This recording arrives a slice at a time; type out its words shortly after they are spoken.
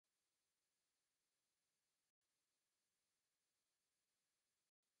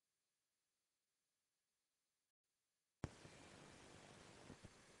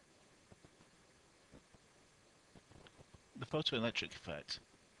Photoelectric effect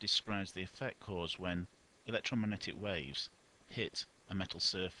describes the effect caused when electromagnetic waves hit a metal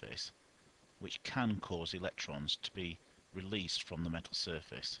surface, which can cause electrons to be released from the metal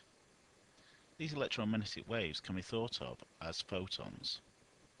surface. These electromagnetic waves can be thought of as photons.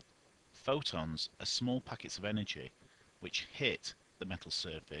 Photons are small packets of energy which hit the metal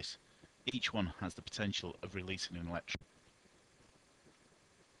surface. Each one has the potential of releasing an electron.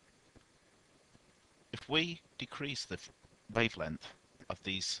 If we decrease the wavelength of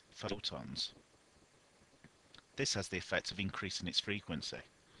these photons, this has the effect of increasing its frequency,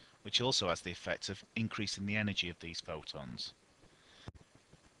 which also has the effect of increasing the energy of these photons.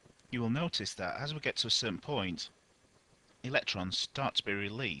 You will notice that as we get to a certain point, electrons start to be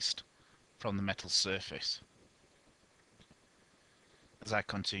released from the metal surface. As I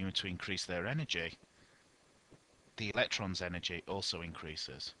continue to increase their energy, the electron's energy also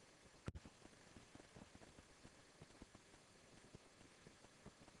increases.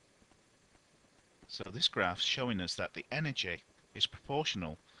 So this graph's showing us that the energy is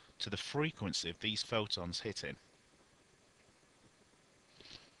proportional to the frequency of these photons hitting.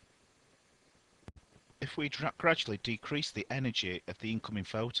 If we gradually decrease the energy of the incoming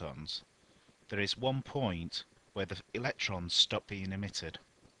photons, there is one point where the electrons stop being emitted.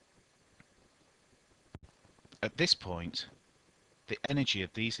 At this point, the energy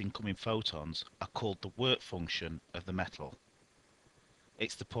of these incoming photons are called the work function of the metal.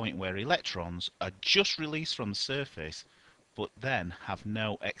 It's the point where electrons are just released from the surface, but then have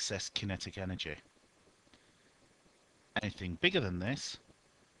no excess kinetic energy. Anything bigger than this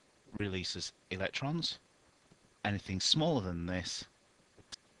releases electrons. Anything smaller than this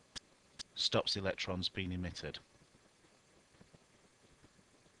stops electrons being emitted.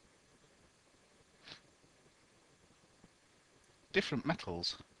 Different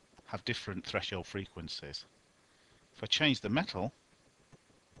metals have different threshold frequencies. If I change the metal,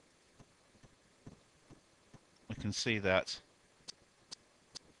 we can see that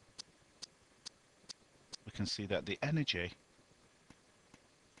the energy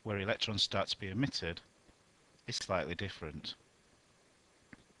where electrons start to be emitted is slightly different.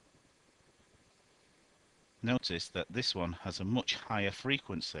 Notice that this one has a much higher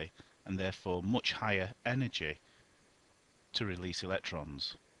frequency and therefore much higher energy to release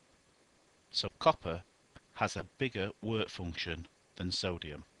electrons. So copper has a bigger work function than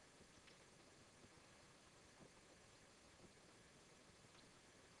sodium.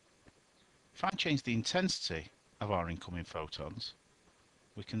 If I change the intensity of our incoming photons,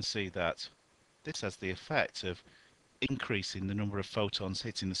 we can see that this has the effect of increasing the number of photons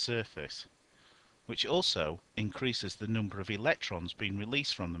hitting the surface, which also increases the number of electrons being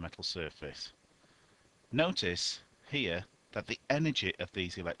released from the metal surface. Notice here that the energy of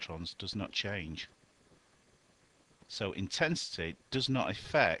these electrons does not change. So intensity does not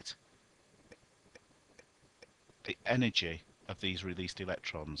affect the energy of these released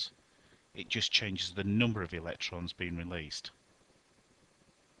electrons. It just changes the number of electrons being released.